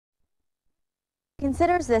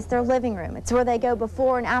considers this their living room. It's where they go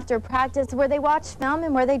before and after practice, where they watch film,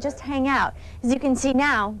 and where they just hang out. As you can see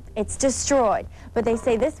now, it's destroyed, but they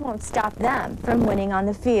say this won't stop them from winning on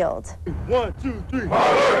the field. 1, 2, 3,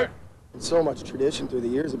 fire! So much tradition through the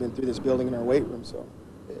years have been through this building in our weight room, so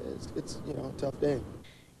it's you know, a tough day.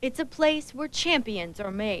 It's a place where champions are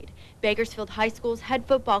made. Bakersfield High School's head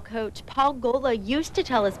football coach Paul Gola used to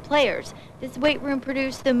tell his players this weight room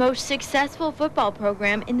produced the most successful football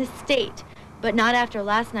program in the state, but not after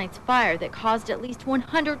last night's fire that caused at least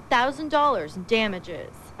 $100,000 in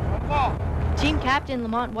damages. Team captain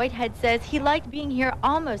Lamont Whitehead says he liked being here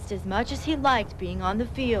almost as much as he liked being on the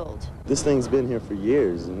field. This thing's been here for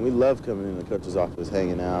years, and we love coming in the coach's office,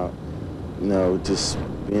 hanging out, you know, just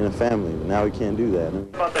being a family. But now we can't do that.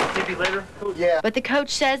 About that TV later? Yeah. But the coach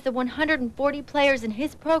says the 140 players in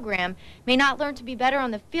his program may not learn to be better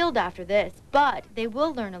on the field after this, but they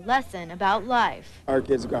will learn a lesson about life. Our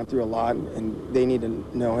kids have gone through a lot, and they need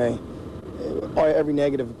to know, hey, every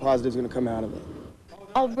negative and positive is going to come out of it.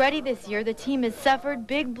 Already this year, the team has suffered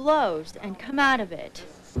big blows and come out of it.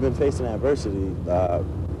 We've been facing adversity,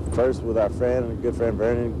 first with our good friend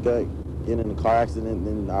Vernon getting in a car accident,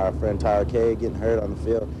 and then our friend Tyler Kay getting hurt on the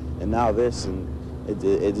field, and now this, and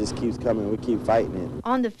it just keeps coming. We keep fighting it.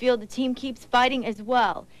 On the field, the team keeps fighting as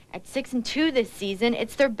well. At 6-2 this season,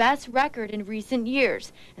 it's their best record in recent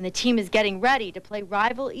years, and the team is getting ready to play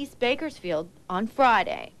rival East Bakersfield on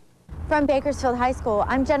Friday. From Bakersfield High School,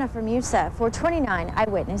 I'm Jennifer Musa for 29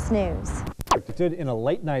 Eyewitness News. Affected in a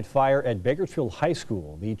late-night fire at Bakersfield High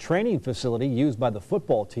School. The training facility used by the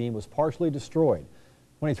football team was partially destroyed.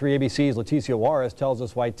 23 ABC's Leticia Juarez tells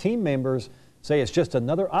us why team members say it's just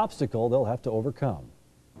another obstacle they'll have to overcome.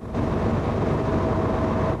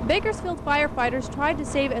 Bakersfield firefighters tried to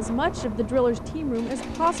save as much of the driller's team room as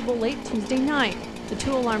possible late Tuesday night. The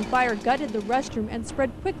two-alarm fire gutted the restroom and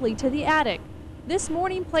spread quickly to the attic. This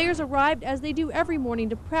morning, players arrived, as they do every morning,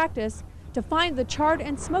 to practice, to find the charred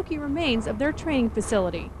and smoky remains of their training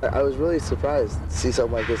facility. I was really surprised to see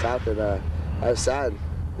something like this happen. I was sad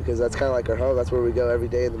because that's kind of like our home. That's where we go every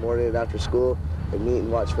day in the morning and after school and meet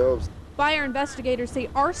and watch films. Fire investigators say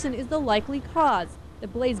arson is the likely cause. The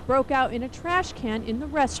blaze broke out in a trash can in the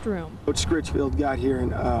restroom. Coach Scritchfield got here,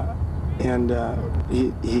 and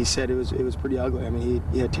he said it was pretty ugly. I mean,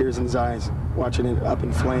 he had tears in his eyes watching it up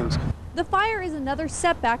in flames. The fire is another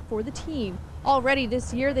setback for the team. Already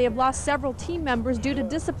this year, they have lost several team members due to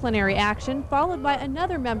disciplinary action, followed by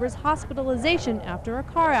another member's hospitalization after a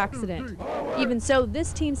car accident. Even so,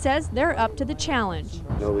 this team says they're up to the challenge.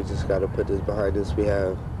 You know, we just got to put this behind us. We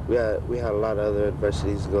had a lot of other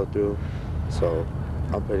adversities to go through, so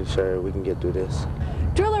I'm pretty sure we can get through this.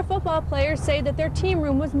 Driller football players say that their team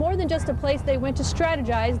room was more than just a place they went to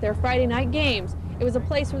strategize their Friday night games. It was a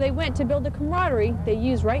place where they went to build the camaraderie they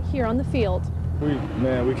use right here on the field.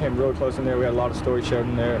 We came real close in there. We had a lot of stories shared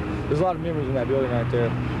in there. There's a lot of memories in that building right there.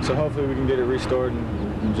 So hopefully we can get it restored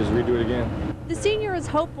and just redo it again. The senior is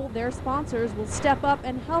hopeful their sponsors will step up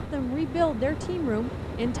and help them rebuild their team room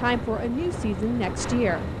in time for a new season next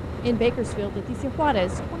year. In Bakersfield, Leticia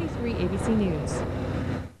Juarez, 23 ABC News.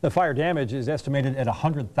 The fire damage is estimated at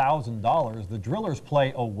 $100,000. The Drillers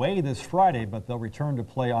play away this Friday, but they'll return to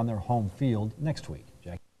play on their home field next week.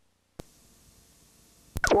 Jackie.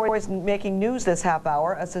 Boys making news this half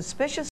hour. A suspicious